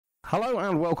Hello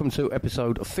and welcome to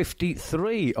episode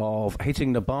 53 of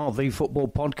Hitting the Bar, the football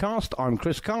podcast. I'm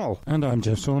Chris Karle. And I'm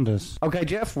Geoff Saunders. Okay,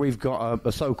 Geoff, we've got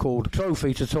a so-called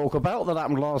trophy to talk about that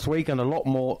happened last week and a lot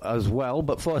more as well.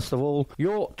 But first of all,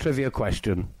 your trivia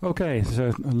question. Okay,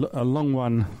 so a long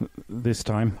one this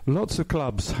time. Lots of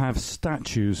clubs have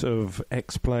statues of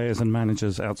ex-players and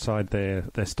managers outside their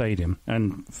stadium.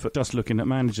 And for just looking at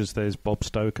managers, there's Bob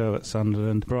Stokoe at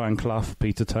Sunderland, Brian Clough,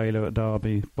 Peter Taylor at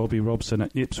Derby, Bobby Robson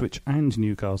at Ipswich and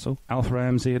Newcastle, Alf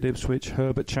Ramsey at Ipswich,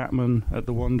 Herbert Chapman at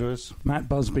the Wanderers, Matt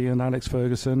Busby and Alex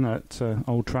Ferguson at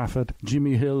Old Trafford,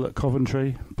 Jimmy Hill at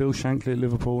Coventry, Bill Shankly at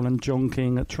Liverpool and John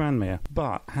King at Tranmere.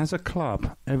 But has a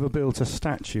club ever built a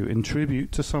statue in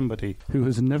tribute to somebody who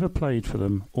has never played for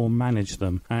them or managed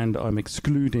them? And I'm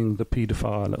excluding the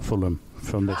paedophile at Fulham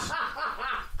from this.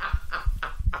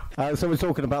 So we're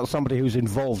talking about somebody who's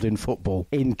involved in football.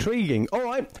 Intriguing. All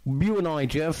right, you and I,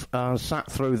 Geoff,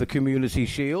 sat through the Community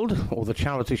Shield, or the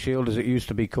Charity Shield as it used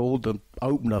to be called, the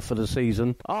opener for the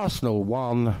season. Arsenal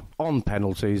won on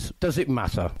penalties. Does it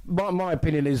matter? My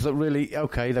opinion is that really,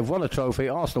 okay, they've won a trophy.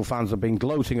 Arsenal fans have been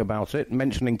gloating about it,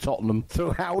 mentioning Tottenham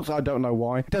throughout. I don't know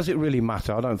why. Does it really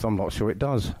matter? I'm not sure it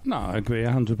does. No, I agree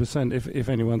 100%. If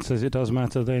anyone says it does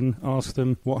matter, then ask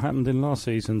them what happened in last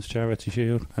season's Charity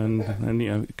Shield. And you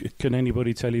know, can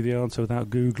anybody tell you the answer without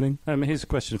Googling? Here's a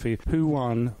question for you.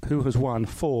 Who has won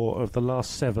 4 of the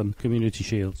last 7 Community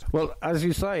Shields? Well, as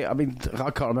you say, I mean,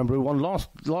 I can't remember who won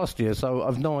last year, so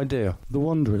I've no idea. The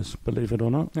Wanderers, believe it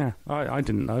or not. Yeah, I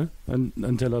didn't know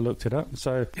until I looked it up.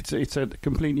 So it's a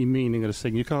completely meaningless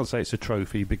thing. You can't say it's a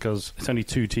trophy because it's only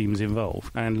 2 teams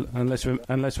involved. And let's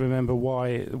remember why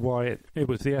it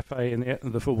was the FA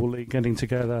and the Football League getting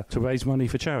together to raise money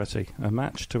for charity. A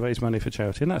match to raise money for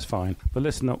charity, and that's fine. But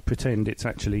let's not pretend it's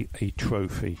actually a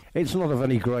trophy. It's not of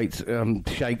any great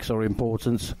shakes or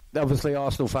importance. Obviously,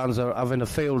 Arsenal fans are having a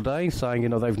field day, saying,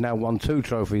 they've now won 2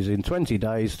 trophies in 20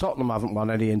 days. Tottenham haven't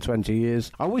won any in 20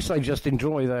 years. I wish they just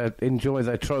enjoy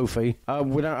their trophy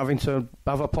without having to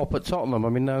have a pop at Tottenham. I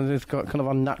mean, they're kind of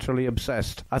unnaturally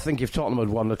obsessed. I think if Tottenham had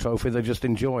won the trophy, they'd just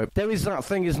enjoy it. There is that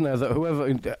thing, isn't there, that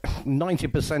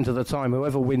 90% of the time,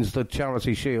 whoever wins the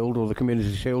Charity Shield or the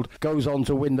Community Shield goes on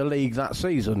to win the league that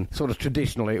season. Sort of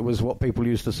traditionally, it was what people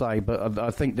used to say, but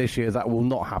I think this year that will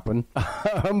not happen.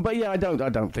 But yeah, I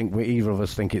don't think either of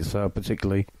us think it's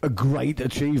particularly a great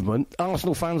achievement.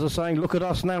 Arsenal fans are saying, look at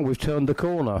us now, we've turned the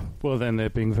corner. Well, then they're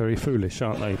being very foolish,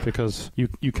 aren't they? Because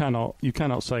you cannot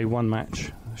say one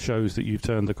match shows that you've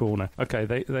turned the corner. Okay,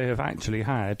 they have actually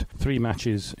had 3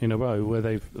 matches in a row where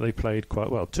they played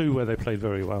quite well. 2 where they played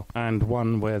very well, and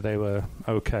 1 where they were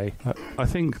okay. I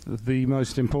think the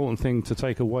most important thing to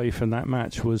take away from that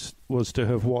match was to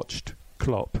have watched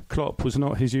Klopp. Klopp was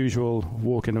not his usual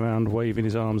walking around, waving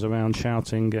his arms around,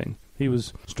 shouting. He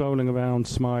was strolling around,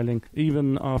 smiling.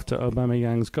 Even after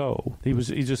Aubameyang's goal, he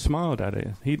just smiled at it.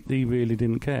 He really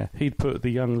didn't care. He'd put the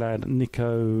young lad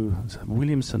Nico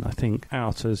Williamson, I think,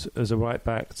 out as a right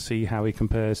back to see how he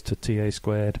compares to TA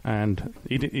squared. And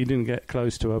he didn't get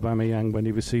close to Aubameyang when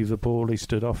he received the ball. He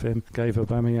stood off him, gave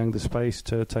Aubameyang the space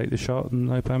to take the shot, and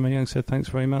Aubameyang said thanks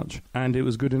very much. And it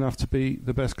was good enough to be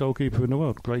the best goalkeeper in the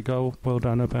world. Great goal, well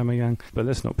done Aubameyang. But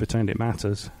let's not pretend it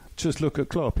matters. Just look at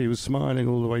Klopp. He was smiling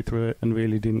all the way through it and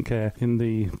really didn't care. In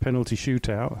the penalty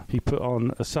shootout, he put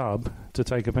on a sub to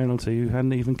take a penalty who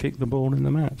hadn't even kicked the ball in the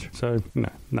match. So,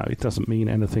 no, it doesn't mean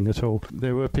anything at all.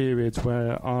 There were periods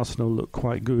where Arsenal looked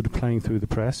quite good playing through the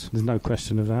press. There's no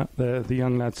question of that. The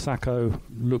young lad Sakho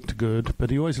looked good, but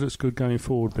he always looks good going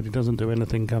forward, but he doesn't do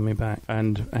anything coming back.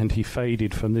 And he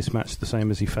faded from this match the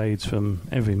same as he fades from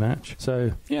every match.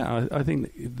 So, yeah, I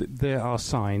think there are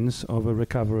signs of a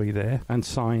recovery there and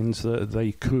signs that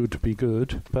they could be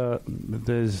good, but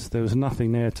there was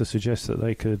nothing there to suggest that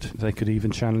they could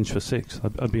even challenge for 6th.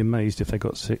 I'd be amazed if they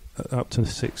got up to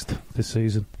 6th this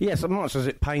season. Yes, as much as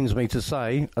it pains me to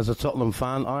say, as a Tottenham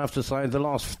fan, I have to say the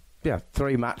last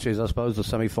 3 matches, I suppose, the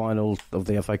semi-final of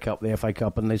the FA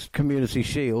Cup and this Community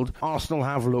Shield, Arsenal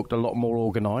have looked a lot more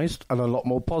organised and a lot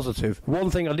more positive. One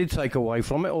thing I did take away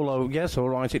from it, although, yes, all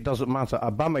right, it doesn't matter,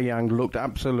 Aubameyang looked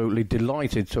absolutely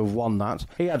delighted to have won that.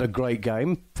 He had a great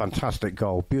game, fantastic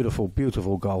goal, beautiful,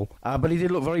 beautiful goal. But he did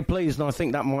look very pleased, and I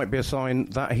think that might be a sign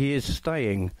that he is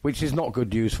staying, which is not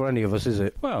good news for any of us, is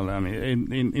it? Well, I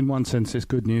mean, in one sense, it's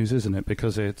good news, isn't it?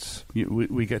 Because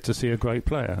we get to see a great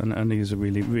player, and he's a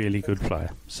really, really good player.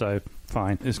 So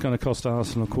fine. It's going to cost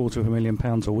Arsenal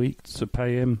 £250,000 a week to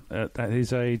pay him at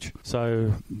his age.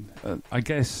 So I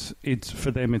guess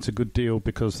for them it's a good deal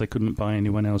because they couldn't buy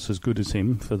anyone else as good as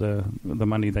him for the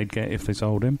money they'd get if they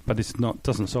sold him. But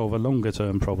doesn't solve a longer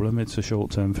term problem. It's a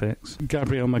short term fix.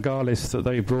 Gabriel Magalhaes that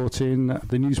they brought in,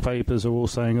 the newspapers are all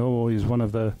saying, oh, he's one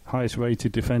of the highest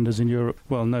rated defenders in Europe.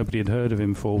 Well, nobody had heard of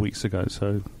him 4 weeks ago,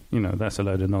 so that's a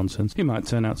load of nonsense. He might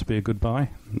turn out to be a good buy.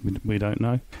 We don't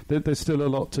know. There's still a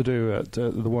lot to do at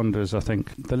the Wanderers, I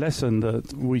think. The lesson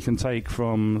that we can take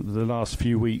from the last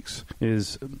few weeks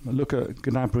is look at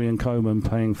Gnabry and Koeman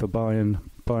paying for Bayern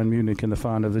Munich in the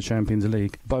final of the Champions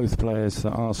League. Both players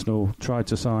that Arsenal tried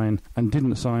to sign and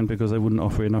didn't sign because they wouldn't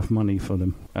offer enough money for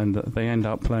them. And they end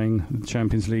up playing the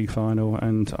Champions League final,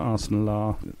 and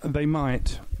Arsenal they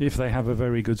might, if they have a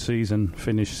very good season,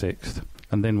 finish 6th.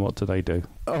 And then what do they do?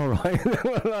 All right.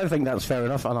 Well, I think that's fair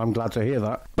enough, and I'm glad to hear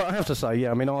that. But I have to say,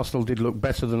 Arsenal did look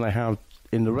better than they have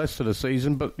in the rest of the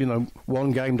season, but,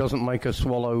 one game doesn't make a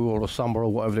swallow or a summer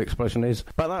or whatever the expression is.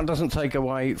 But that doesn't take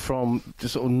away from the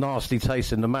sort of nasty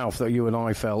taste in the mouth that you and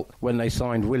I felt when they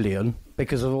signed Willian,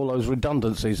 because of all those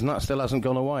redundancies, and that still hasn't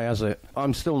gone away, has it?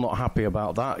 I'm still not happy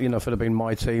about that. If it had been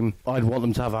my team, I'd want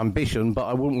them to have ambition, but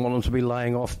I wouldn't want them to be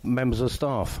laying off members of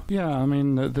staff. Yeah, I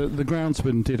mean, the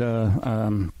groundsman did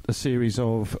a series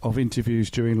of interviews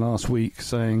during last week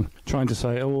trying to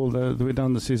say, the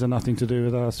redundancies are nothing to do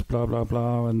with us, blah, blah,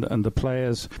 blah, and the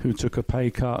players who took a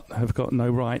pay cut have got no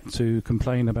right to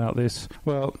complain about this.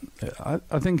 Well,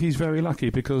 I think he's very lucky,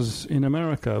 because in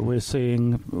America we're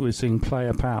seeing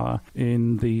player power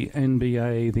in the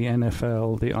NBA, the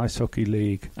NFL, the Ice Hockey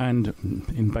League, and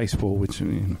in baseball, which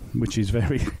is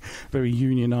very, very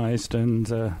unionised,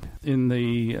 and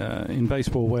in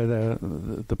baseball where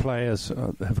the players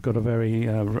have got a very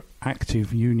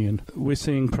active union. We're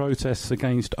seeing protests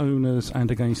against owners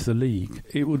and against the league.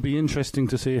 It would be interesting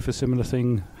to see if a similar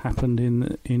thing happened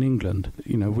in England.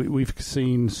 We've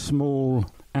seen small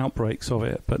outbreaks of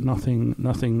it, but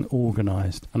nothing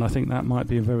organised, and I think that might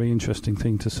be a very interesting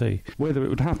thing to see. Whether it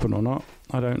would happen or not,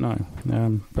 I don't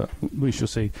know, but we shall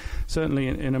see. Certainly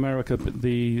in America,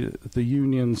 the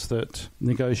unions that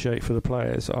negotiate for the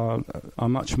players are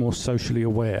much more socially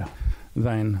aware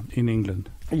than in England.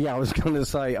 Yeah, I was going to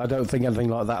say, I don't think anything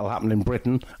like that will happen in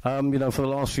Britain. For the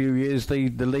last few years, the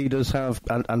leaders have,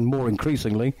 and more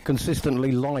increasingly,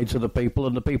 consistently lied to the people,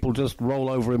 and the people just roll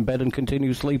over in bed and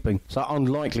continue sleeping. So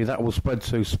unlikely that will spread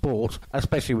to sport,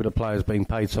 especially with the players being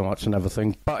paid so much and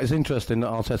everything. But it's interesting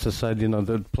that Arteta said,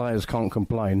 the players can't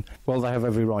complain. Well, they have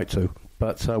every right to.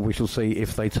 But we shall see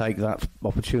if they take that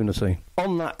opportunity.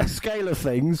 On that scale of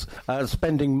things,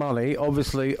 spending money,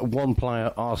 obviously one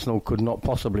player Arsenal could not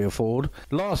possibly afford.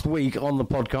 Last week on the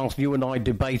podcast, you and I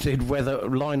debated whether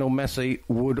Lionel Messi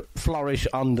would flourish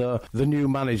under the new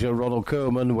manager, Ronald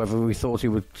Koeman, whether we thought he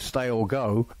would stay or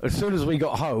go. As soon as we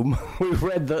got home, we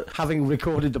read that, having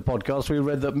recorded the podcast, we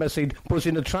read that Messi put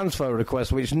in a transfer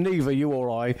request, which neither you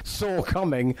or I saw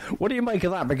coming. What do you make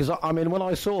of that? Because, when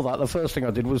I saw that, the first thing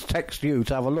I did was text you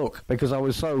to have a look, because I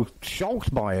was so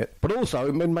shocked by it. But also,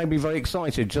 it made me very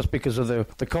excited just because of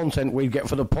the content we get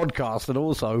for the podcast, and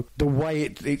also the way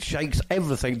it shakes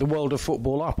everything, the world of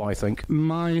football up, I think.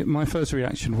 My first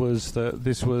reaction was that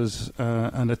this was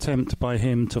an attempt by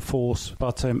him to force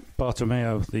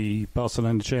Bartomeu, the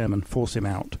Barcelona chairman, force him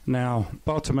out. Now,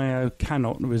 Bartomeu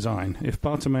cannot resign. If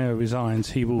Bartomeu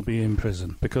resigns, he will be in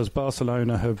prison, because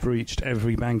Barcelona have breached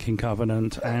every banking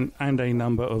covenant and a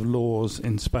number of laws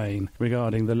in Spain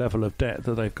regarding the level of debt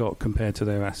that they've got compared to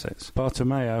their assets.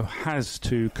 Bartomeu has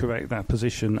to correct that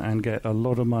position and get a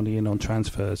lot of money in on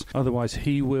transfers. Otherwise,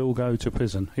 he will go to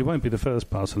prison. He won't be the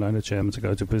first Barcelona chairman to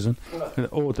go to prison.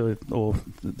 Or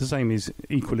the same is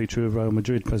equally true of Real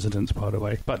Madrid presidents, by the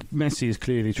way. But Messi is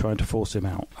clearly trying to force him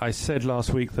out. I said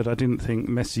last week that I didn't think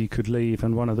Messi could leave,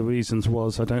 and one of the reasons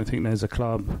was I don't think there's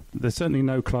certainly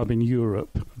no club in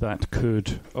Europe that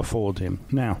could afford him.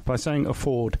 Now, by saying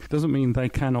afford, doesn't mean they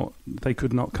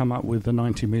could not come up with the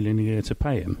 90 million a year to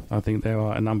pay him. I think there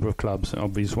are a number of clubs,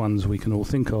 obvious ones we can all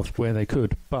think of, where they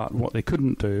could. But what they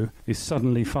couldn't do is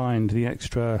suddenly find the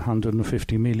extra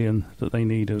 150 million that they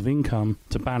need of income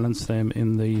to balance them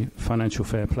in the financial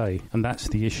fair play. And that's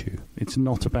the issue. It's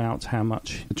not about how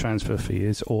much the transfer fee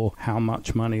is or how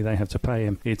much money they have to pay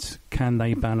him. It's can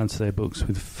they balance their books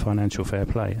with financial fair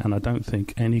play? And I don't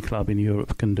think any club in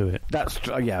Europe can do it. That's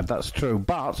true.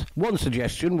 But one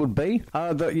suggestion would be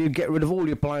that you get get rid of all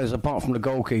your players apart from the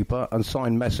goalkeeper and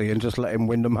sign Messi and just let him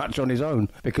win the match on his own,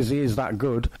 because he is that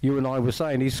good. You and I were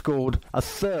saying he scored a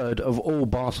third of all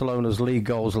Barcelona's league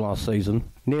goals last season,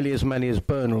 nearly as many as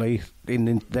Burnley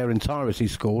in their entirety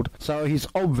scored. So he's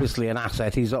obviously an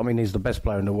asset. He's the best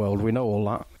player in the world. We know all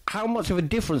that. How much of a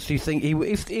difference do you think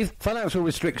if financial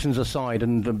restrictions aside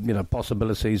and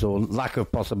possibilities or lack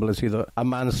of possibility that a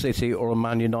Man City or a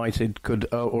Man United could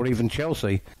or even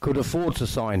Chelsea could afford to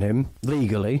sign him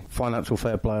legally, financial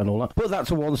fair play and all that, put that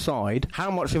to one side, how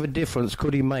much of a difference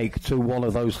could he make to one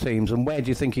of those teams, and where do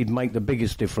you think he'd make the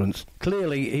biggest difference?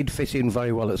 Clearly he'd fit in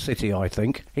very well at City. I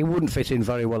think he wouldn't fit in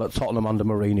very well at Tottenham under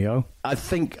Mourinho. I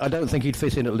don't think he'd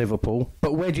fit in at Liverpool,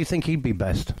 but where do you think he'd be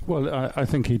best? Well, I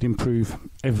think he'd improve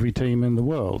every team in the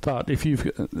world. But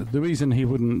the reason he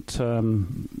wouldn't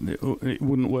it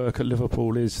wouldn't work at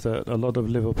Liverpool is that a lot of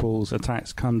Liverpool's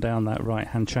attacks come down that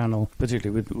right-hand channel,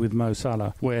 particularly with Mo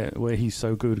Salah, where he's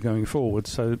so good going forward,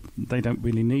 so they don't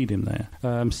really need him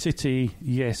there. City,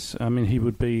 yes, he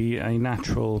would be a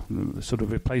natural sort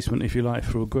of replacement, if you like,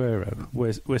 for Aguero,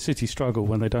 where City struggle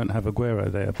when they don't have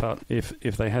Aguero there. But if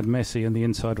they had Messi in the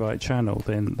inside right channel,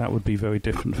 then that would be very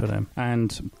different for them.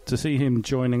 And to see him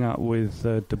joining up with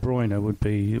De Bruyne would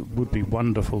be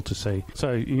wonderful to see.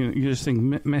 So you just think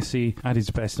Messi at his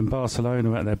best and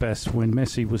Barcelona at their best when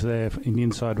Messi was there in the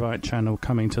inside right channel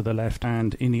coming to the left,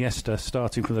 and Iniesta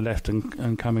starting from the left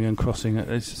and coming and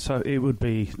crossing. So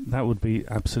that would be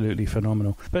absolutely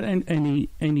phenomenal. But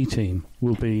any team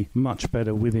will be much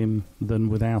better with him than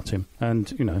without him. And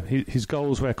his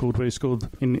goals record, where he scored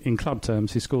in club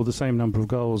terms, he scored the same number of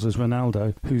goals as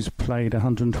Ronaldo, who's played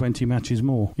 120 matches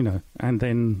more. And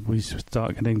then we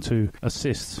start getting to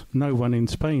assists. No one in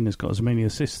Spain has got as many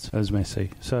assists as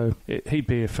Messi. So he'd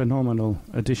be a phenomenal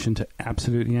addition to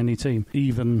absolutely any team,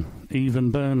 even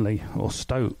Burnley or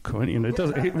Stoke.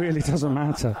 It really doesn't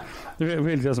matter. It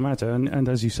really doesn't matter. And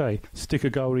as you say, stick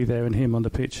a goalie there and him on the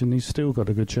pitch, and he's still got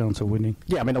a good chance of winning.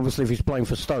 Yeah, obviously if he's playing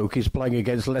for Stoke, he's playing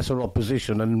against lesser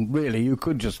opposition, and really you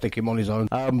could just stick him on his own,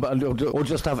 or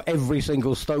just have every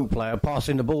single Stoke player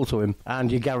passing the ball to him,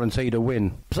 and you're guaranteed a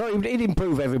win. So he'd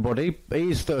improve everybody.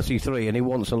 He's 33 and he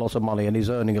wants a lot of money, and he's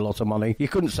earning a lot of money. You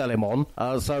couldn't sell him on,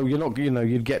 so you're not,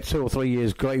 you'd get 2 or 3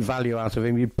 years great value out of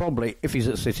him. You'd probably, if he's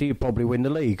at City, you'd probably win the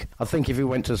league. I think if he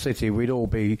went to City, we'd all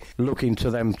be looking to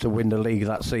them to win the league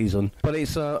that season. But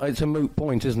it's a moot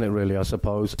point, isn't it, really, I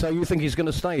suppose? So you think he's going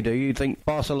to stay, do you? Think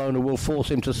Barcelona will force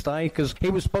him to stay? Because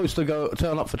he was supposed to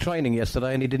turn up for training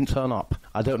yesterday and he didn't turn up.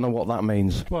 I don't know what that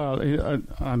means. Well,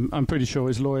 I'm pretty sure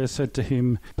his lawyer said to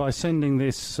him, by sending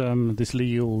this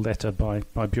legal letter by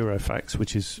Burofax,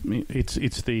 which is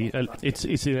it's the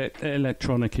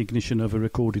electronic ignition of a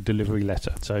recorded delivery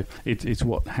letter. So it's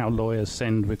how lawyers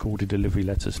send recorded delivery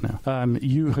letters now.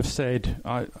 You have said,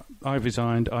 I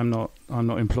resigned. I'm not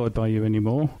employed by you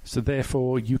anymore. So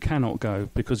therefore, you cannot go,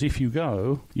 because if you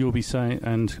go, you'll be saying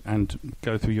and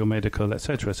go through your medical,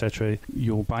 etc., etc.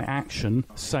 You're by action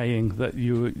saying that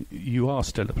you are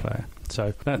still a player.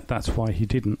 So that's why he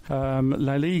didn't.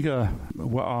 La Liga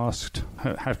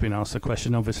have been asked the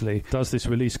question, obviously, does this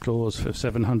release clause for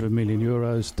 700 million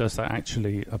euros, does that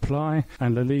actually apply?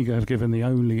 And La Liga have given the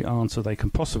only answer they can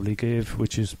possibly give,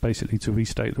 which is basically to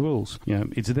restate the rules.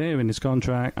 It's there in his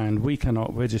contract, and we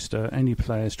cannot register any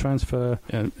player's transfer,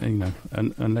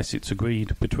 unless it's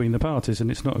agreed between the parties, and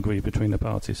it's not agreed between the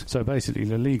parties. So basically,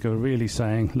 La Liga are really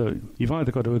saying, look, you've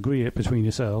either got to agree it between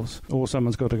yourselves, or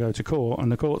someone's got to go to court,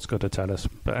 and the court's got to tell us.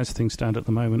 But as things stand at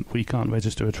the moment, we can't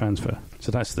register a transfer.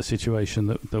 So that's the situation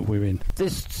that we're in.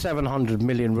 This 700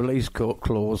 million release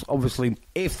clause, obviously,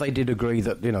 if they did agree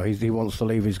that he wants to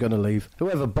leave, he's going to leave,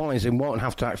 whoever buys him won't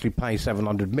have to actually pay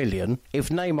 700 million. If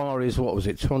Neymar is,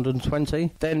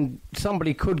 220, then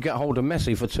somebody could get hold of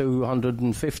Messi for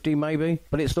 250 maybe,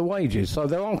 but it's the wages. So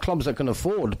there are clubs that can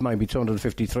afford maybe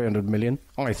 250, 300 million,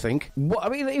 I think.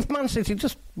 If Man City,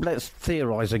 just let's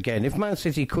theorise again, if Man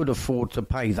City could afford to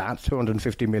pay that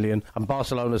 250 million and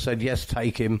Barcelona said yes,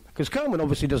 take him, because Koeman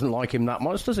obviously doesn't like him that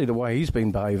much, does he, the way he's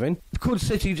been behaving? Could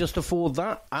City just afford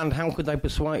that? And how could they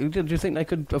persuade? Do you think they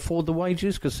could afford the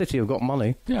wages? Because City have got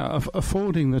money. Yeah,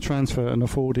 affording the transfer and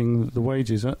affording the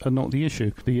wages are not the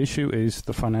issue. The issue is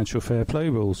the financial fair play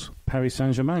rules. Paris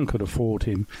Saint-Germain could afford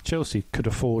him. Chelsea could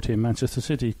afford him. Manchester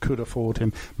City could afford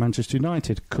him. Manchester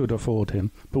United could afford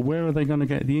him. But where are they going to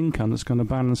get the income that's going to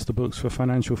balance the books for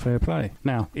financial fair play?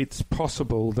 Now, it's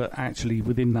possible that actually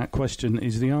within that question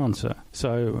is the answer.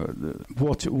 So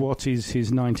what is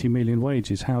his 90 million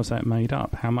wages? How's that made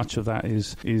up? How much of that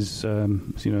is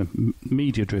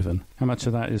media driven? How much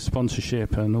of that is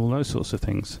sponsorship and all those sorts of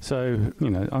things? So,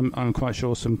 I'm quite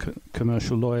sure some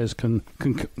commercial lawyers can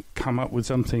come up with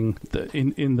something that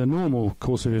in the normal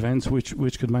course of events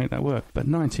which could make that work. But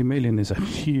 90 million is a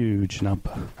huge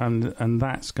number, and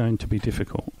that's going to be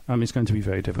difficult. It's going to be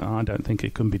very difficult. I don't think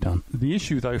it can be done. The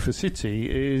issue, though, for City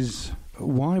is,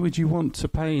 why would you want to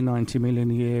pay 90 million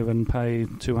a year and pay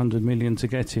 200 million to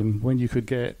get him when you could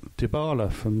get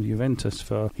Dybala from Juventus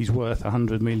for, he's worth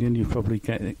 100 million, you probably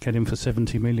get him for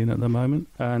 70 million at the moment,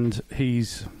 and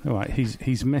he's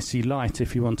Messi light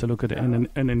if you want to look at it in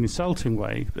an insulting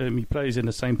way. He plays in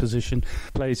the same position,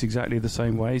 plays exactly the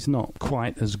same way. He's not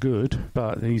quite as good,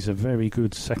 but he's a very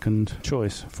good second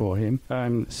choice for him.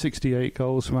 68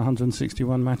 goals from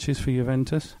 161 matches for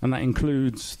Juventus, and that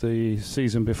includes the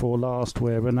season before last,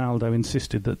 where Ronaldo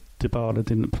insisted that Dybala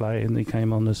didn't play and he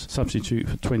came on as substitute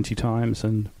for 20 times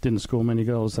and didn't score many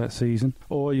goals that season.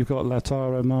 Or you've got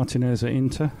Lautaro Martinez at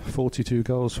Inter, 42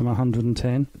 goals from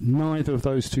 110. Neither of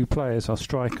those two players are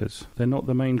strikers. They're not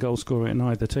the main goal scorer in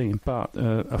either team, but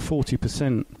a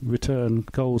 40% return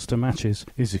goals to matches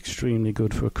is extremely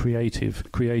good for a creative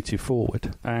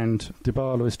forward. And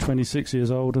Dybala is 26 years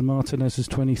old and Martinez is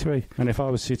 23. And if I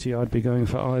was City, I'd be going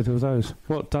for either of those.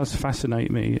 What does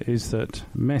fascinate me is that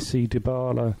Messi,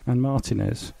 Dybala and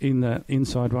Martinez in the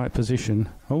inside right position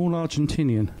are all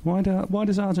Argentinian. Why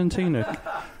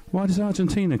does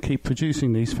Argentina keep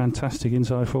producing these fantastic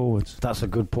inside forwards? That's a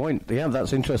good point. Yeah,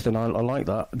 that's interesting. I like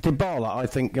that. Dybala, I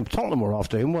think Tottenham were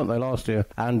after him, weren't they, last year?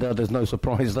 And there's no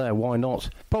surprise there. Why not?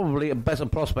 Probably a better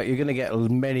prospect. You're going to get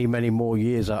many, many more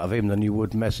years out of him than you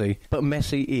would Messi. But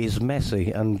Messi is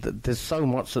Messi, and there's so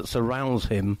much that surrounds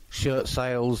him. Shirt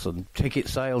sales and ticket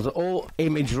sales, all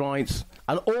image rights,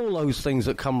 and all those things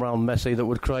that come around Messi that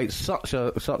would create such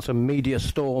a media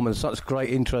storm and such great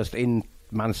interest in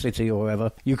Man City or whoever.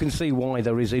 You can see why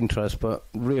there is interest, but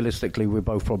realistically we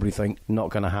both probably think not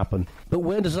going to happen. But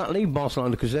where does that leave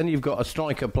Barcelona? Because then you've got a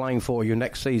striker playing for you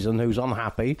next season who's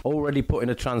unhappy, already put in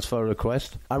a transfer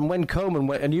request, and when Koeman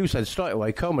went, and you said straight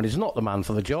away Koeman is not the man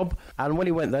for the job, and when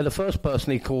he went there, the first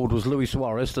person he called was Luis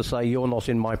Suarez to say you're not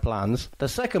in my plans. The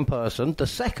second,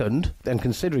 and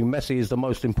considering Messi is the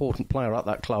most important player at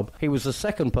that club, he was the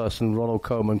second person Ronald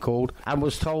Koeman called and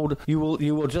was told you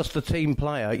will just a team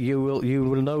player, you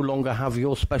will no longer have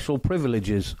your special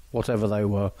privileges, whatever they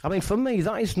were. I mean, for me,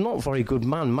 that is not very good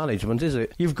man management, is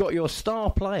it? You've got your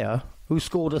star player who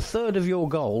scored a third of your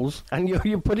goals, and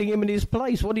you're putting him in his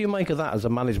place. What do you make of that as a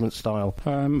management style?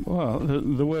 Well,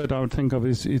 the word I would think of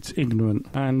is it's ignorant.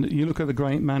 And you look at the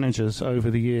great managers over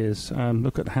the years.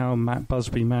 Look at how Matt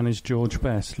Busby managed George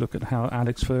Best. Look at how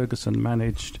Alex Ferguson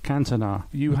managed Cantona.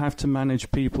 You have to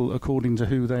manage people according to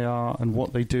who they are and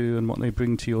what they do and what they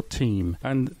bring to your team.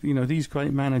 And, these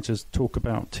great managers talk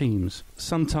about teams.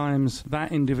 Sometimes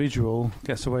that individual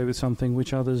gets away with something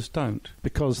which others don't,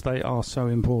 because they are so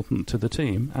important to the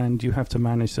team, and you have to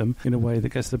manage them in a way that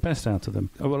gets the best out of them.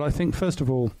 Well, I think, first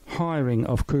of all, hiring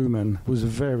of Koeman was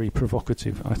very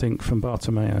provocative, I think, from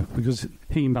Bartomeu, because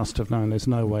he must have known there's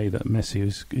no way that Messi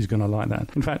is going to like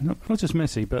that. In fact, not just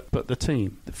Messi, but the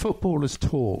team. The footballers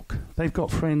talk. They've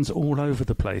got friends all over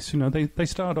the place. They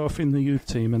start off in the youth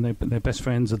team, and they're best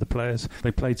friends of the players.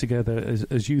 They play together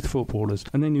as youth footballers,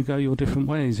 and then you go your different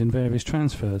ways in various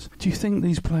transfers. Do you think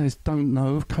these players don't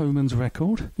know of Koeman's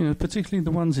record? Particularly the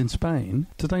ones in Spain.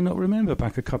 Do they not remember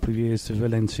back a couple of years to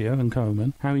Valencia and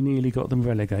Koeman, how he nearly got them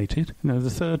relegated? The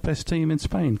third best team in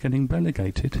Spain getting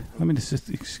relegated. I mean, it's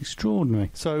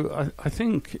extraordinary. So I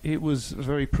think it was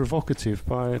very provocative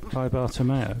by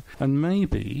Bartomeu, and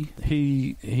maybe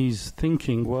his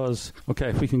thinking was, okay,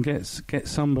 if we can get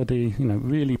somebody,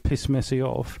 really piss Messi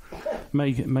off,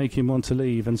 make him want to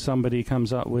leave, and somebody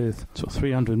comes up with sort of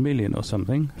 300 million or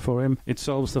something for him, it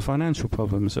solves the financial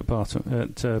problems at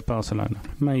Barcelona.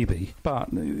 Maybe. But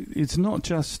it's not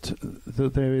just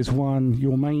that there is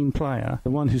your main player, the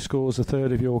one who scores a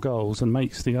third of your goals and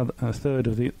makes a third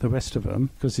of the rest of them,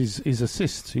 because his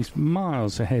assists, he's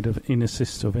miles ahead in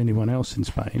assists of anyone else in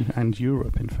Spain and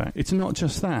Europe, in fact. It's not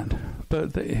just that,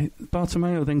 but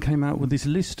Bartomeu then came out with this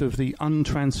list of the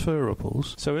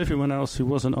untransferables, so everyone else who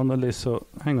wasn't on the list thought,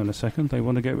 hang on a second, they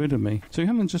want to get rid of me. So you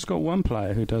haven't just got one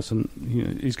player who doesn't,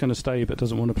 he's going to stay but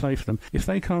doesn't want to play for them. If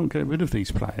they can't get rid of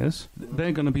these players,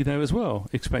 they're going to be there as well,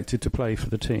 expected to play for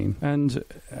the team. And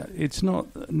it's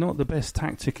not the best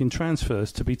tactic in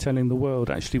transfers to be telling the world,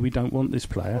 actually, we don't want this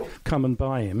player, come and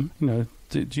buy him. Do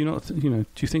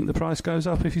you think the price goes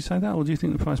up if you say that, or do you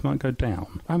think the price might go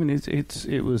down? I mean,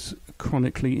 it was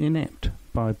chronically inept.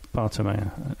 by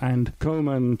Bartomeu, and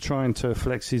Koeman trying to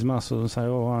flex his muscles and say,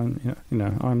 "Oh,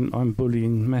 I'm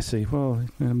bullying Messi." Well,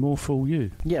 more fool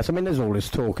you. Yes, I mean, there's all this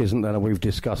talk, isn't there? We've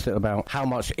discussed it about how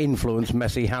much influence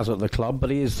Messi has at the club, but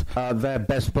he is their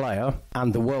best player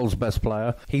and the world's best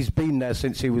player. He's been there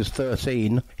since he was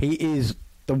 13. He is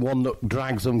the one that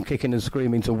drags them kicking and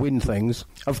screaming to win things.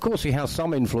 Of course he has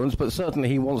some influence, but certainly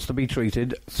he wants to be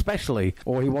treated specially,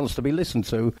 or he wants to be listened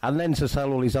to, and then to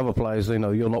tell all these other players,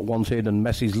 you're not wanted, and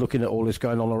Messi's looking at all this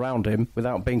going on around him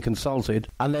without being consulted,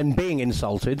 and then being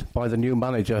insulted by the new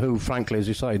manager, who frankly, as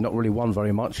you say, not really won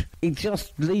very much. It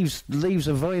just leaves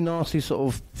a very nasty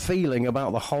sort of feeling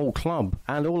about the whole club,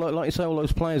 and like you say, all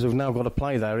those players who've now got to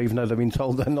play there even though they've been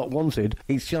told they're not wanted.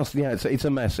 It's just, it's a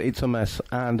mess,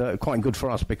 and quite good for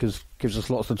us, because it gives us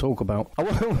lots to talk about.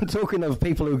 Talking of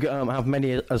people who have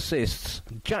many assists,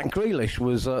 Jack Grealish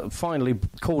was finally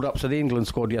called up to the England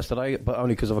squad yesterday, but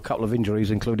only because of a couple of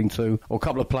injuries, including two, or a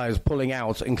couple of players pulling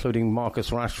out, including Marcus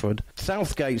Rashford.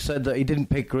 Southgate said that he didn't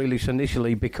pick Grealish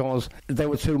initially because there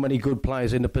were too many good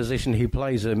players in the position he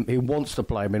plays in. He wants to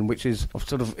play him in, which is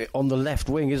sort of on the left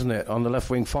wing, isn't it? On the left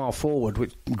wing, far forward,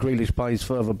 which Grealish plays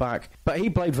further back. But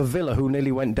he played for Villa, who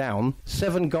nearly went down.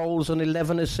 7 goals and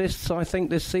 11 assists, I think,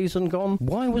 this season gone.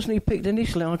 Why wasn't he picked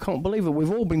initially? I can't believe it.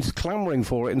 We've all been clamouring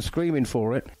for it and screaming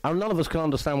for it, and none of us can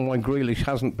understand why Grealish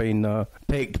hasn't been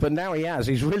picked, but now he has.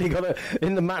 He's really got to,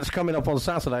 in the match coming up on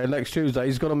Saturday and next Tuesday,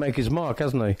 he's got to make his mark,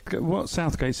 hasn't he? What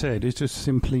Southgate said is just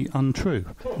simply untrue.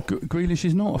 Grealish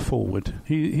is not a forward.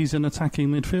 He's an attacking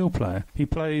midfield player. He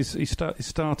plays, his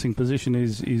starting position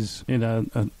is in a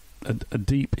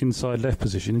deep inside left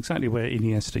position, exactly where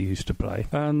Iniesta used to play.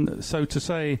 And so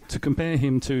to compare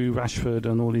him to Rashford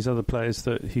and all these other players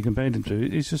that he compared him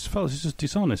to, it's just false. It's just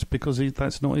dishonest, because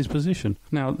that's not his position.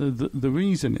 Now, the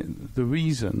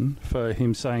reason for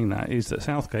him saying that is that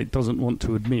Southgate doesn't want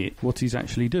to admit what he's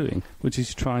actually doing, which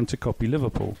is trying to copy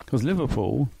Liverpool, because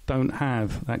Liverpool don't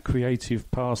have that creative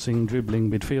passing,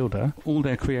 dribbling midfielder. All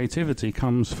their creativity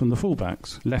comes from the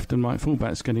fullbacks, left and right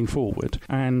fullbacks getting forward,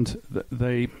 and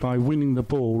they, by winning the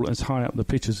ball as high up the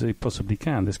pitch as they possibly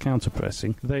can, this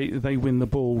counter-pressing, they win the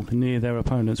ball near their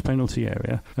opponent's penalty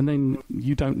area, and then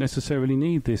you don't necessarily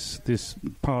need this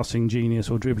passing genius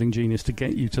or dribbling genius to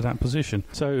get you to that position.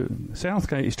 So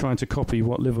Southgate is trying to copy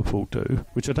what Liverpool do,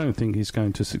 which I don't think is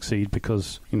going to succeed,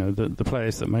 because the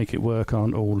players that make it work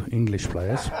aren't all English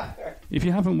players. If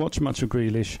you haven't watched much of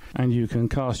Grealish and you can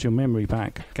cast your memory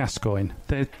back, Gascoigne,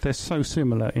 they're so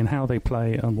similar in how they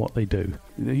play and what they do.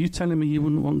 Are you telling me you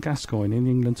wouldn't want Gascoigne in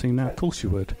the England team now? Of course you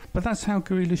would. But that's how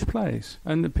Grealish plays.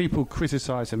 And the people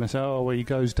criticise him and say, oh, well, he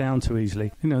goes down too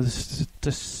easily.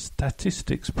 The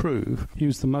statistics prove he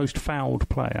was the most fouled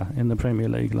player in the Premier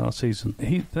League last season.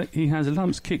 He has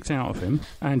lumps kicked out of him,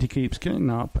 and he keeps getting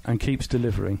up and keeps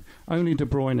delivering. Only De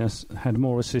Bruyne had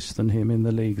more assists than him in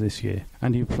the league this year,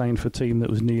 and he played for a team that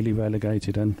was nearly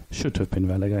relegated and should have been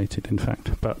relegated, in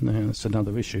fact. But that's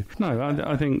another issue. No,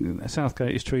 I think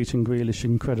Southgate is treating Grealish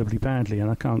incredibly badly, and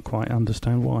I can't quite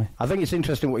understand why. I think it's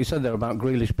interesting what you said there about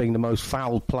Grealish being the most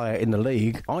fouled player in the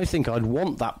league. I think I'd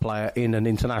want that player in an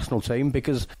international team,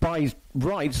 because by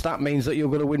rights that means that you're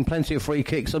going to win plenty of free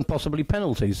kicks and possibly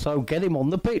penalties, so get him on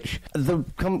the pitch. The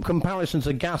comparison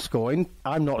to Gascoigne,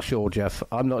 I'm not sure, Geoff.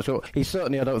 I'm not sure. He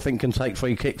certainly, I don't think, can take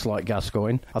free kicks like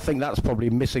Gascoigne. I think that's probably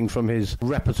missing from his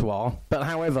repertoire. But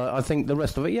however, I think the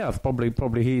rest of it,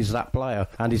 probably he's that player,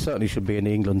 and he certainly should be in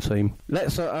the England team.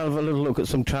 Let's have a little look at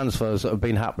some transfers that have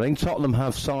been happening. Tottenham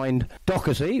have signed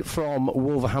Doherty from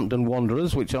Wolverhampton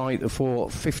Wanderers, for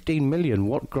 15 million.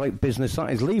 What great business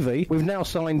that is. Levy, we've now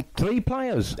signed 3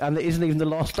 players, and it isn't even the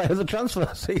last day of the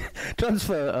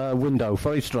transfer window.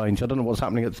 Very strange. I don't know what's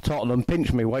happening at Tottenham.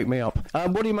 Pinch me, wake me up.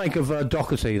 What do you make of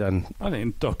Doherty then? I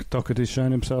think Doherty's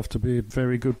shown himself to be a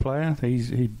very good player.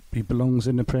 He belongs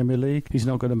in the Premier League. He's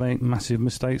not going to make massive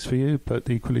mistakes for you, but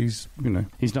equally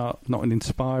he's not an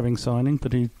inspiring signing,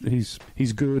 but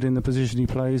he's good in the position he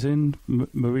plays in.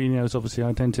 Mourinho's obviously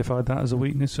identified that as a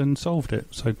weakness and solved it.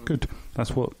 So good.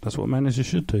 That's what managers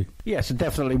should do. Yes, it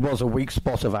definitely was a weak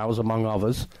spot of ours, among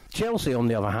others. Chelsea, on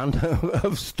the other hand,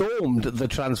 have stormed the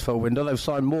transfer window. They've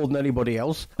signed more than anybody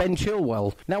else. Ben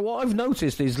Chilwell. Now, what I've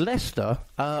noticed is Leicester,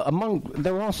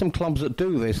 there are some clubs that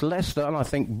do this. Leicester, and I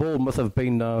think Bournemouth have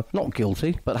been not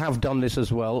guilty, but have done this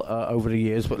as well over the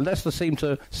years. But Leicester seem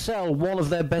to sell one of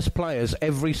their best players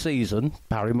every season.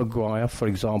 Harry Maguire, for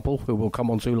example, who we'll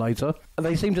come on to later.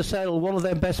 They seem to sell one of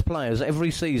their best players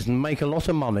every season, make a lot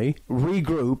of money,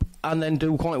 regroup, and then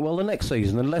do quite well the next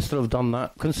season. And Leicester have done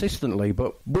that consistently.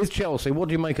 But with Chelsea, what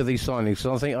do you make of these signings?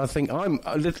 I think I'm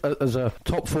as a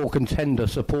top four contender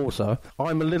supporter,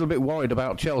 I'm a little bit worried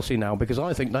about Chelsea now, because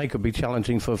I think they could be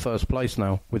challenging for first place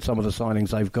now with some of the signings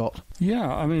they've got. Yeah,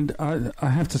 I mean, I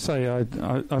have to say,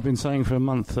 I've been saying for a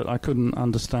month that I couldn't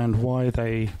understand why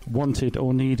they wanted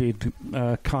or needed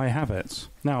Kai Havertz.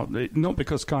 Now, not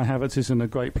because Kai Havertz isn't a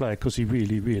great player, because he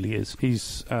really, really is.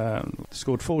 He's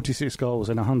scored 46 goals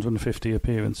in 150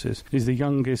 appearances. He's the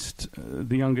youngest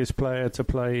player to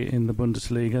play in the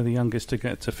Bundesliga, the youngest to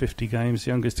get to 50 games,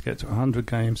 the youngest to get to 100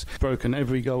 games. Broken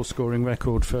every goal-scoring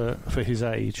record for his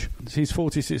age. He's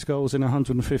 46 goals in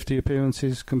 150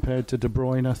 appearances compared to De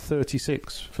Bruyne,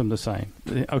 36 from the same.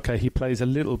 Okay, he plays a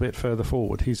little bit further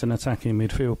forward. He's an attacking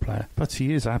midfield player, but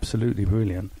he is absolutely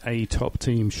brilliant. A top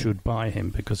team should buy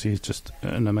him because he's just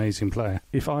an amazing player.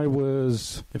 If I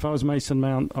was Mason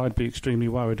Mount, I'd be extremely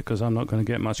worried because I'm not going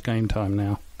to get much game time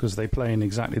now, because they play in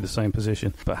exactly the same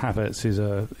position. But Havertz is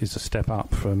a step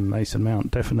up from Mason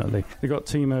Mount, definitely. They got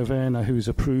Timo Werner, who's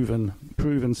a proven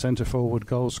centre forward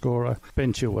goal scorer.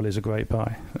 Ben Chilwell is a great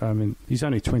buy. I mean, he's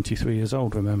only 23 years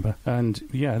old, remember. And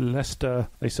yeah, Leicester,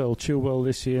 they sold Chilwell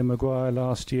this year, Maguire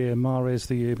last year, Mahrez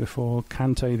the year before,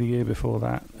 Kante the year before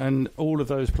that. And all of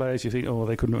those players, you think, oh,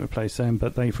 they couldn't replace them,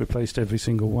 but they've replaced every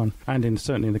single one. And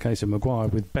certainly in the case of Maguire,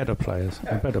 with better players,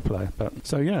 a better player. But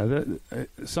so yeah,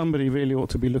 somebody really ought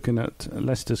to be looking at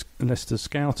Leicester's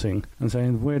scouting and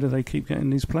saying, where do they keep getting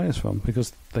these players from?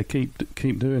 Because they keep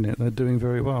doing it. They're doing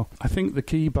very well. I think the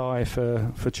key buy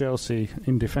for Chelsea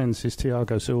in defence is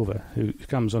Thiago Silva, who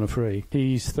comes on a free.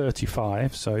 He's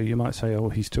 35, so you might say, oh,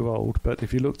 he's too old. But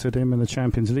if you looked at him in the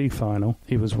Champions League final,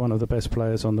 he was one of the best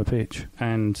players on the pitch.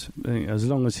 And as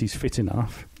long as he's fit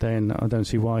enough, then I don't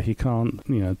see why he can't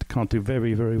do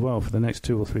very, very well for the next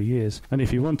 2 or 3 years. And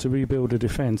if you want to rebuild a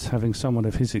defence, having someone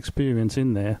of his experience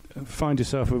in there, find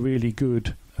yourself a really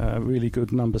good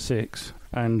number 6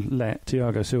 and let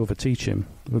Thiago Silva teach him.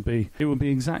 It would be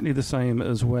exactly the same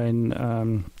as when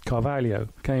Carvalho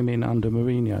came in under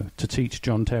Mourinho to teach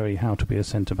John Terry how to be a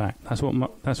centre back. That's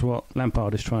what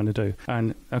Lampard is trying to do.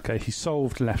 And okay, he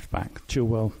solved left back.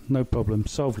 Chilwell, no problem,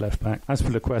 solved left back.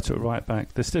 Azpilicueta at right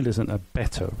back. There still isn't a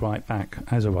better right back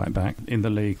as a right back in the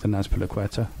league than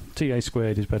Azpilicueta. TA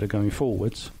squared is better going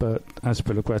forwards, but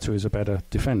Azpilicueta is a better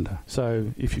defender.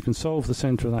 So if you can solve the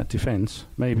centre of that defence,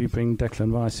 maybe bring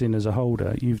Declan Rice in as a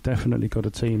holder, you've definitely got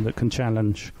a team that can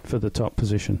challenge for the top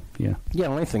position. Yeah,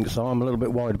 I think so. I'm a little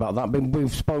bit worried about that. But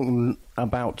we've spoken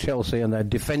about Chelsea and their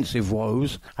defensive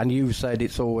woes, and you've said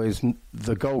it's always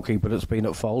the goalkeeper that's been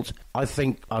at fault. I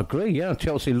agree, yeah.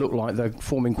 Chelsea look like they're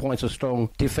forming quite a strong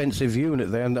defensive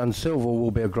unit there, and Silva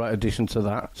will be a great addition to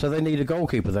that. So they need a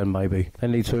goalkeeper then, maybe. They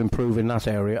need to improve in that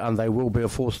area, and they will be a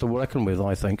force to reckon with,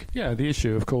 I think. Yeah, the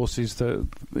issue, of course, is that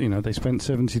they spent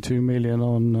 72 million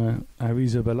on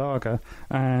Ariza Balaga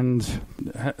and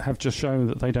have just shown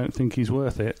that they don't think he's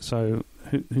worth it. So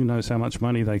who knows how much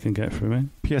money they can get from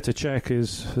him. Petr Cech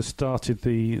has started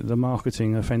the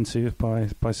marketing offensive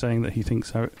by saying that he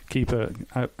thinks our keeper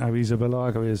Ariza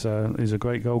Balaga is a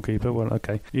great goalkeeper. Well,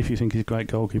 okay, if you think he's a great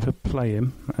goalkeeper, play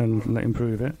him and let him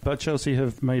prove it. But Chelsea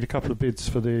have made a couple of bids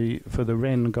for the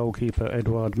Rennes goalkeeper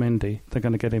Edouard Mendy. They're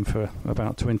going to get him for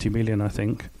about 20 million, I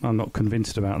think. I'm not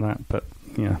convinced about that, but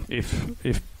yeah, if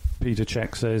Petr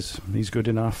Cech says he's good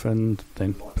enough, and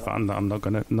then I'm not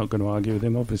going to argue with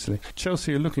him, obviously.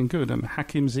 Chelsea are looking good.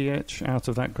 Hakim Ziyech out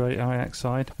of that great Ajax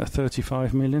side at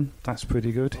 35 million. That's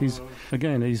pretty good. He's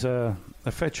a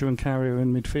fetcher and carrier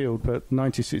in midfield, but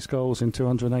 96 goals in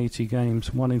 280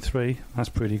 games, 1 in 3. That's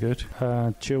pretty good.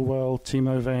 Chilwell,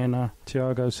 Timo Werner,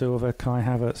 Thiago Silva, Kai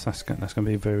Havertz. That's going to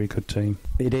be a very good team.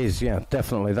 It is, yeah,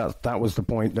 definitely. That was the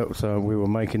point that we were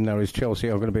making there, is Chelsea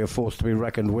are going to be a force to be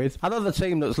reckoned with. Another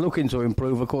team that's looking to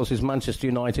improve, of course, is Manchester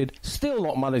United. Still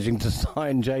not managing to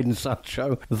sign Jadon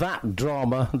Sancho. That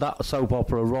drama, that soap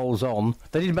opera rolls on.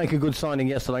 They did make a good signing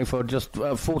yesterday for just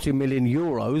 40 million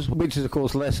euros, which is, of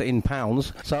course, less in pounds.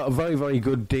 So a very, very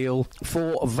good deal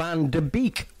for Van de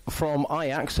Beek from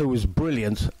Ajax, who was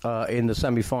brilliant in the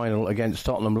semi-final against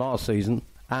Tottenham last season.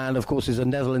 And, of course, he's a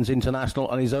Netherlands international,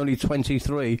 and he's only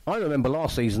 23. I remember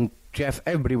last season, Geoff,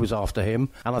 everybody was after him,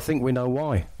 and I think we know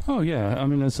why. Oh, yeah. I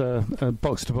mean, as a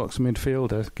box-to-box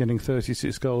midfielder, getting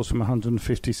 36 goals from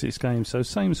 156 games, so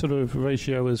same sort of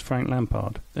ratio as Frank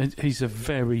Lampard. He's a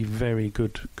very, very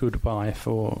good buy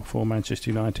for Manchester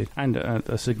United, and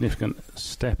a significant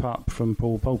step up from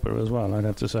Paul Pogba as well, I'd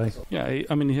have to say. Yeah,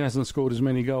 I mean, he hasn't scored as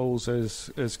many goals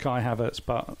as Kai Havertz,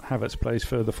 but Havertz plays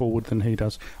further forward than he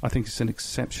does. I think it's an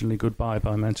exceptionally good buy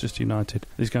by Manchester United.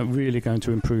 He's really going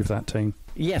to improve that team.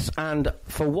 Yes, and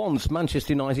for once,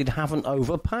 Manchester United haven't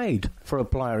overpaid for a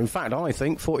player. In fact, I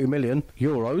think 40 million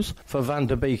euros for Van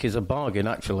der Beek is a bargain,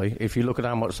 actually, if you look at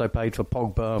how much they paid for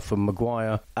Pogba, for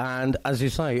Maguire. And as you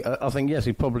say, I think, yes,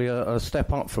 he's probably a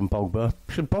step up from Pogba.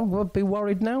 Should Pogba be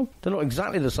worried now? They're not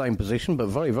exactly the same position, but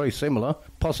very, very similar.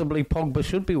 Possibly Pogba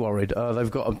should be worried.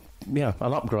 They've got an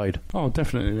upgrade. Oh,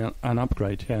 definitely an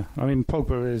upgrade, yeah. I mean,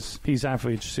 Pogba he's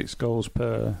averaged 6 goals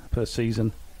per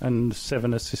season and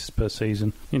 7 assists per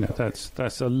season. You know,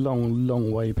 that's a long,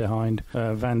 long way behind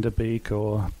Van der Beek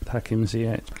or Hakim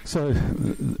Ziyech. So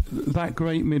that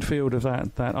great midfield of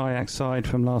that Ajax side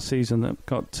from last season that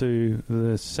got to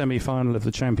the semi-final of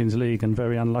the Champions League and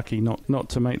very unlucky not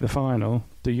to make the final,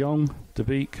 De Jong, De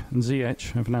Beek and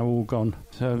Ziyech have now all gone.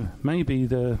 So maybe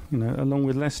along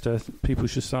with Leicester, people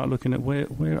should start looking at where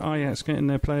Ajax getting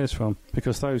their players from,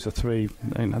 because those are three.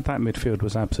 That midfield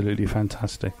was absolutely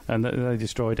fantastic, and they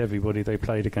destroyed everybody they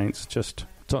played against. Just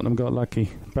Tottenham got lucky,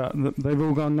 but they've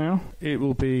all gone now. It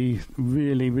will be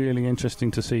really, really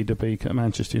interesting to see De Beek at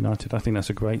Manchester United. I think that's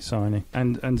a great signing,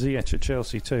 and Ziyech at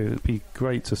Chelsea too. It'd be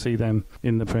great to see them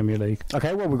in the Premier League.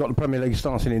 Okay, well, we've got the Premier League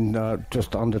starting in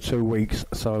just under 2 weeks,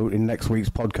 so in next week's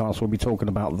podcast we'll be talking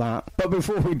about that. But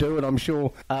before we do, and I'm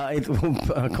sure it's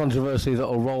a controversy that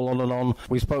will roll on and on,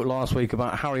 we spoke last week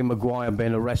about Harry Maguire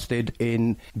being arrested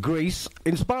in Greece,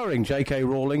 inspiring J.K.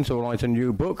 Rowling to write a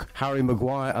new book, Harry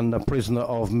Maguire and the Prisoner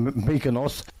of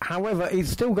Mykonos. However,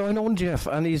 it's still going on, Geoff,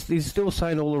 and he's still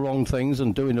saying all the wrong things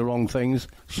and doing the wrong things.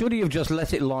 Should he have just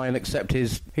let it lie and accept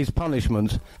his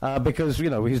punishment? Because,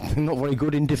 he's not very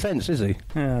good in defence, is he?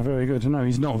 Yeah, very good. No,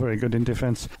 he's not very good in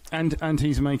defence. And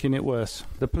he's making it worse.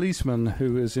 The policeman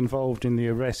who was involved in the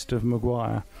arrest of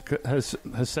Maguire has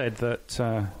said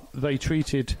that they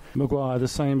treated Maguire the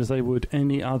same as they would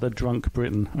any other drunk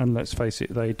Briton, and let's face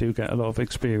it, they do get a lot of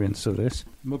experience of this.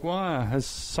 Maguire has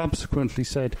subsequently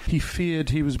said he feared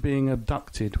he was being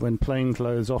abducted when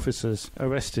plainclothes officers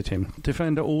arrested him.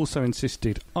 Defender also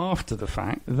insisted after the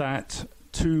fact that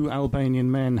 2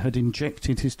 Albanian men had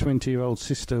injected his 20-year-old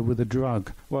sister with a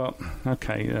drug. Well,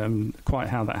 okay, quite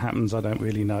how that happens I don't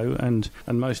really know, and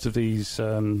most of these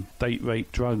date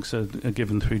rape drugs are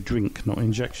given through drink, not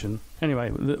injection. Anyway,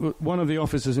 one of the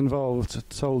officers involved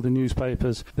told the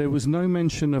newspapers there was no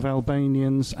mention of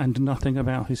Albanians and nothing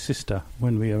about his sister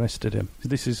when we arrested him.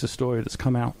 This is a story that's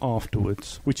come out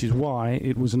afterwards, which is why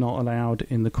it was not allowed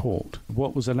in the court.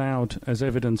 What was allowed as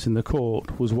evidence in the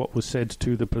court was what was said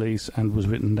to the police and was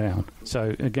written down.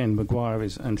 So again, Maguire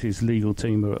and his legal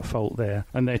team are at fault there,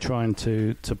 and they're trying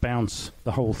to bounce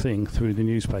the whole thing through the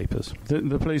newspapers.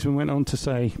 The policeman went on to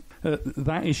say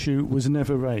that issue was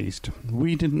never raised.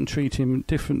 We didn't treat him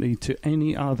differently to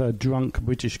any other drunk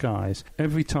British guys.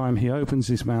 Every time he opens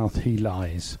his mouth, he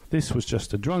lies. This was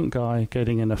just a drunk guy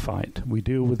getting in a fight. We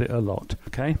deal with it a lot.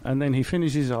 Okay? And then he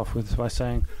finishes off by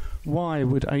saying, why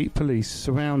would 8 police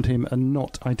surround him and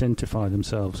not identify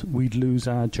themselves? We'd lose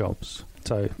our jobs.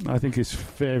 So I think it's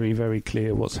very, very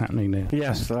clear what's happening there.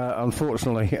 Yes,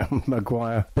 unfortunately,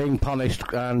 Maguire being punished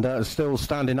and still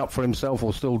standing up for himself,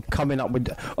 or still coming up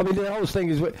with... I mean, the whole thing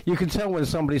is, you can tell when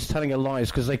somebody's telling a lie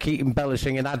because they keep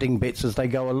embellishing and adding bits as they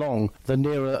go along. The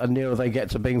nearer and nearer they get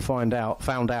to being found out,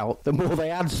 the more they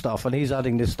add stuff. And he's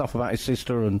adding this stuff about his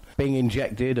sister and being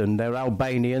injected and they're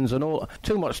Albanians and all.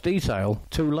 Too much detail,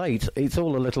 too late. It's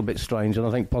all a little bit strange, and I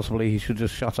think possibly he should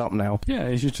just shut up now. Yeah,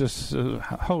 he should just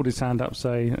hold his hand up,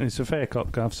 say it's a fair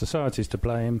cop, Gov, society's to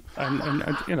blame,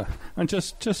 and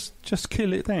just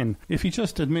kill it then. If he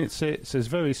just admits it, says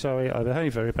very sorry, I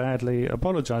behaved very badly,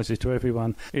 apologises to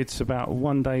everyone, it's about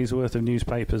 1 day's worth of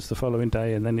newspapers the following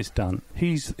day, and then it's done.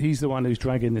 He's the one who's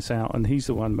dragging this out, and he's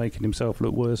the one making himself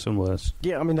look worse and worse.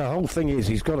 Yeah, I mean, the whole thing is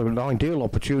he's got an ideal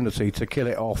opportunity to kill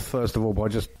it off, first of all, by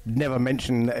just never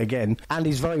mentioning it again, and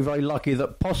he's very, very lucky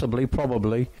that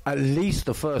probably, at least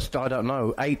the first,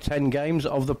 8-10 games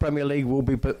of the Premier League will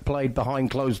be played behind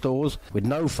closed doors with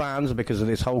no fans because of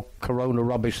this whole corona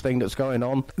rubbish thing that's going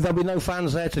on. There'll be no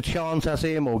fans there to chant at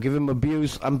him or give him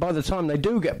abuse, and by the time they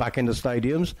do get back in the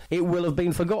stadiums, it will have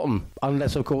been forgotten,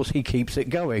 unless of course he keeps it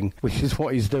going, which is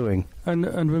what he's doing.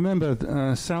 And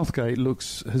remember, Southgate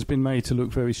has been made to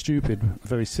look very stupid,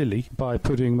 very silly, by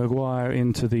putting Maguire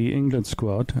into the England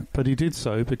squad, but he did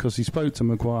so because he spoke to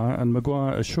Maguire, and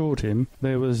Maguire assured him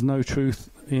there was no truth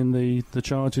in the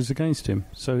charges against him.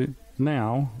 So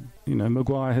now,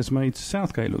 Maguire has made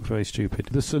Southgate look very stupid.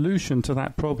 The solution to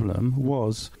that problem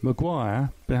was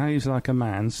Maguire behaves like a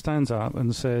man, stands up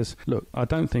and says, look, I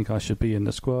don't think I should be in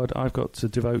the squad. I've got to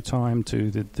devote time to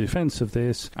the defence of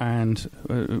this and,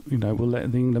 we'll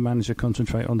let the England manager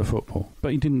concentrate on the football.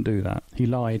 But he didn't do that. He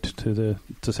lied to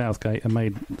Southgate and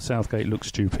made Southgate look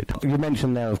stupid. You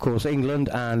mentioned there, of course, England,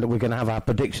 and we're going to have our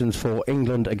predictions for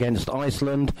England against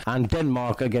Iceland and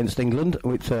Denmark against England,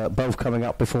 which are both coming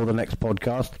up before the next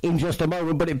podcast in just a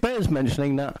moment. But it bears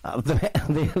mentioning that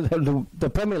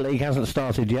the Premier League hasn't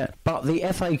started yet, but the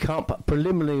FA Cup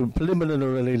preliminary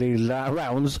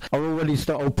rounds are already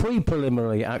started, or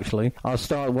pre-preliminary actually, are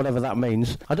started, whatever that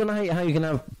means. I don't know how you can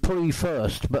have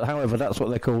pre-first, but however, that's what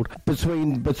they're called,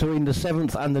 between the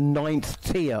 7th and the 9th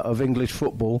tier of English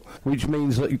football, which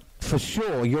means that for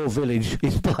sure your village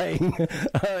is playing.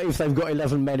 If they've got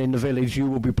 11 men in the village, you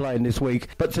will be playing this week.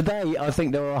 But today, I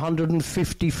think there are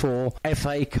 154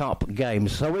 FA Cup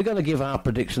games. So we're going to give our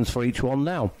predictions for each one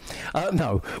now.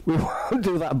 No, we won't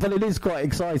do that. But it is quite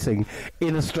exciting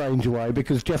in a strange way,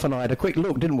 because Geoff and I had a quick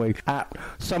look, didn't we, at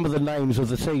some of the names of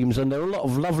the teams. And there are a lot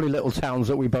of lovely little towns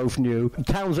that we both knew.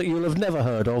 Towns that you'll have never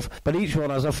heard of. But each one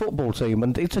has a football team.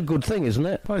 And it's a good thing, isn't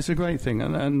it? Well, it's a great thing.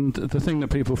 And the thing that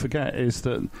people forget is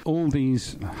that all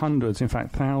these hundreds, in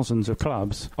fact thousands of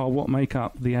clubs are what make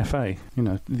up the FA.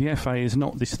 The FA is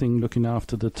not this thing looking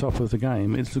after the top of the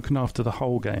game, it's looking after the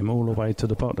whole game all the way to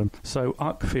the bottom. So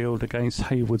Uckfield against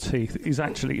Haywards Heath is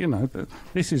actually,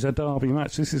 this is a derby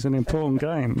match, this is an important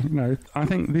game. I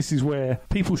think this is where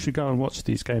people should go and watch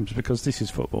these games, because this is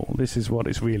football, this is what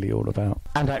it's really all about.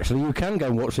 And actually you can go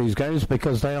and watch these games,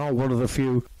 because they are one of the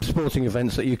few sporting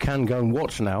events that you can go and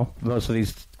watch now. Most of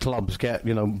these clubs get,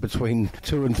 between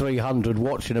 200 and 300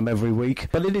 watching them every week.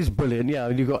 But it is brilliant.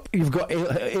 You've got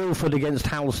Ilford against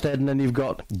Halstead, and then you've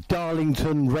got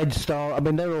Darlington, Red Star. I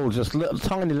mean, they're all just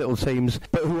tiny little teams,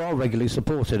 but who are regularly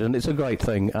supported, and it's a great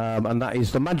thing. And that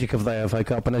is the magic of the FA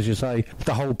Cup, and as you say,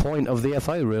 the whole point of the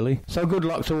FA, really. So good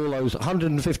luck to all those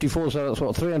 154, so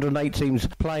that's 308 teams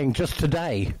playing just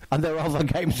today, and there are other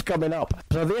games coming up.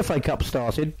 So the FA Cup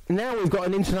started. Now we've got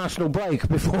an international break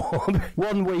before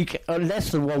 1 week,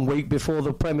 less than 1 week before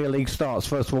the Premier League starts.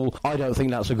 First of all, I don't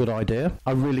think that's a good idea.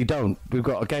 I really don't. We've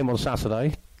got a game on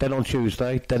Saturday, then on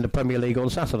Tuesday, then the Premier League on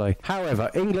Saturday.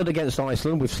 However, England against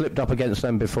Iceland, we've slipped up against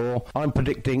them before. I'm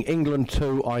predicting England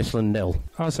 2, Iceland 0.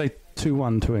 I'll say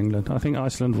 2-1 to England. I think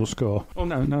Iceland will score. Oh,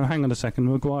 no, hang on a second.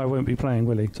 Maguire won't be playing,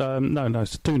 will he? So, no,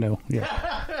 it's 2-0.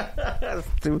 Yeah.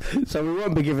 So we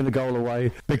won't be giving the goal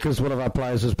away because one of our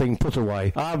players has been put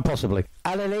away. Possibly.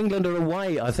 And then England are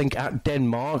away, I think, at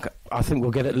Denmark. I think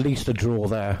we'll get at least a draw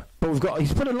there. But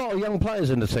he's put a lot of young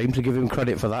players in the team, to give him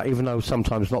credit for that, even though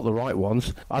sometimes not the right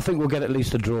ones. I think we'll get at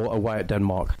least a draw away at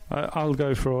Denmark. I'll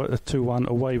go for a 2-1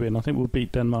 away win. I think we'll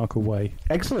beat Denmark away.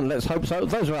 Excellent, let's hope so.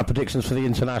 Those are our predictions for the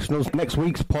internationals. Next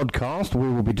week's podcast,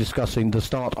 we will be discussing the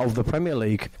start of the Premier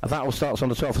League. That all starts on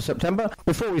the 12th of September.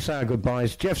 Before we say our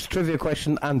goodbyes, Geoff's trivia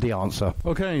question and the answer.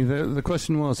 Okay, the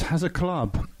question was, has a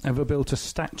club ever built a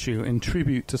statue in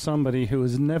tribute to somebody who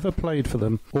has never played for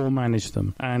them or managed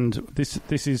them? And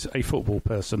this is a football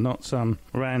person, not some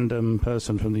random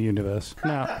person from the universe.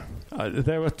 Now,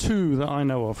 there are two that I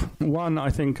know of. One, I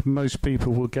think most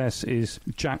people will guess, is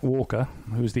Jack Walker,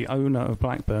 who's the owner of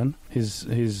Blackburn.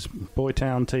 His Boy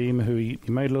Town team, who he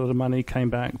made a lot of money, came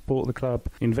back, bought the club,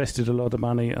 invested a lot of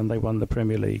money, and they won the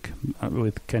Premier League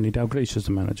with Kenny Dalglish as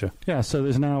the manager. Yeah, so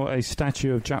there's now a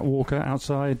statue of Jack Walker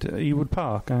outside Ewood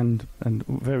Park, and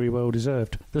very well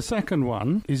deserved. The second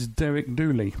one is Derek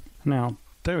Dooley. Now,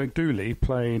 Derek Dooley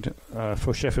played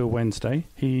for Sheffield Wednesday.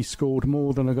 He scored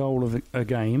more than a goal of a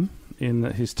game in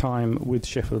his time with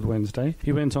Sheffield Wednesday.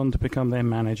 He went on to become their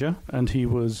manager, and he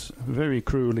was very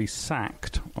cruelly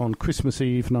sacked on Christmas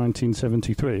Eve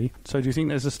 1973. So do you think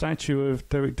there's a statue of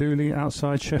Derek Dooley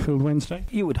outside Sheffield Wednesday?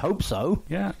 You would hope so.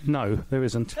 Yeah, no, there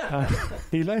isn't.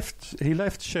 He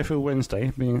left Sheffield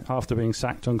Wednesday after being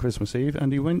sacked on Christmas Eve,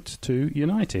 and he went to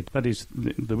United. That is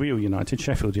the real United,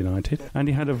 Sheffield United. And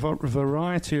he had a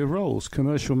variety of roles: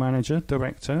 commercial manager,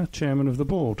 director, chairman of the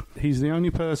board. He's the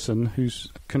only person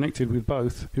who's connected with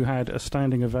both who had a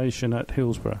standing ovation at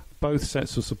Hillsborough. Both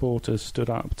sets of supporters stood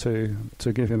up to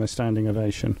give him a standing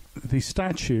ovation. The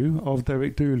statue of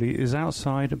Derek Dooley is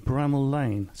outside Bramall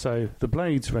Lane. So the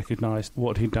Blades recognised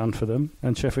what he'd done for them,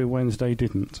 and Sheffield Wednesday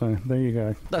didn't. So there you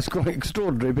go. That's quite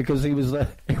extraordinary, because he was the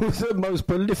most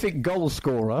prolific goal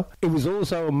scorer. He was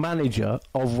also a manager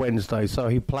of Wednesday, so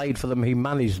he played for them, he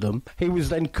managed them. He was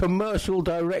then commercial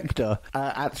director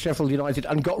at Sheffield United,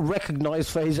 and got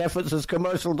recognised for his efforts as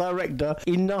commercial director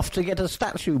enough to get a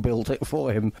statue built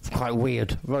for him quite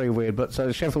weird, very weird. But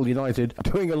Sheffield United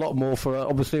doing a lot more for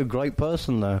obviously a great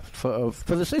person there for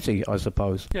the city, I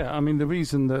suppose. Yeah, I mean the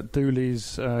reason that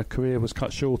Dooley's career was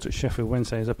cut short at Sheffield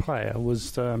Wednesday as a player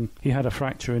was he had a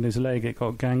fracture in his leg, it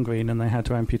got gangrene, and they had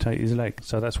to amputate his leg.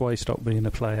 So that's why he stopped being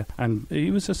a player. And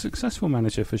he was a successful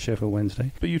manager for Sheffield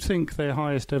Wednesday. But you'd think their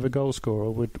highest ever goal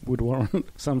scorer would warrant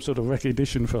some sort of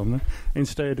recognition from them.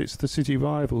 Instead, it's the city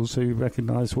rivals who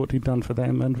recognised what he'd done for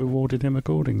them and rewarded him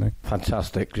accordingly.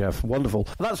 Fantastic, Geoff. Wonderful.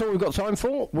 That's all we've got time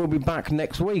for. We'll be back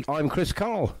next week. I'm Chris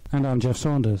Karle. And I'm Geoff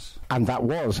Saunders. And that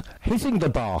was Hitting the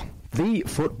Bar, the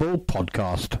football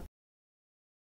podcast.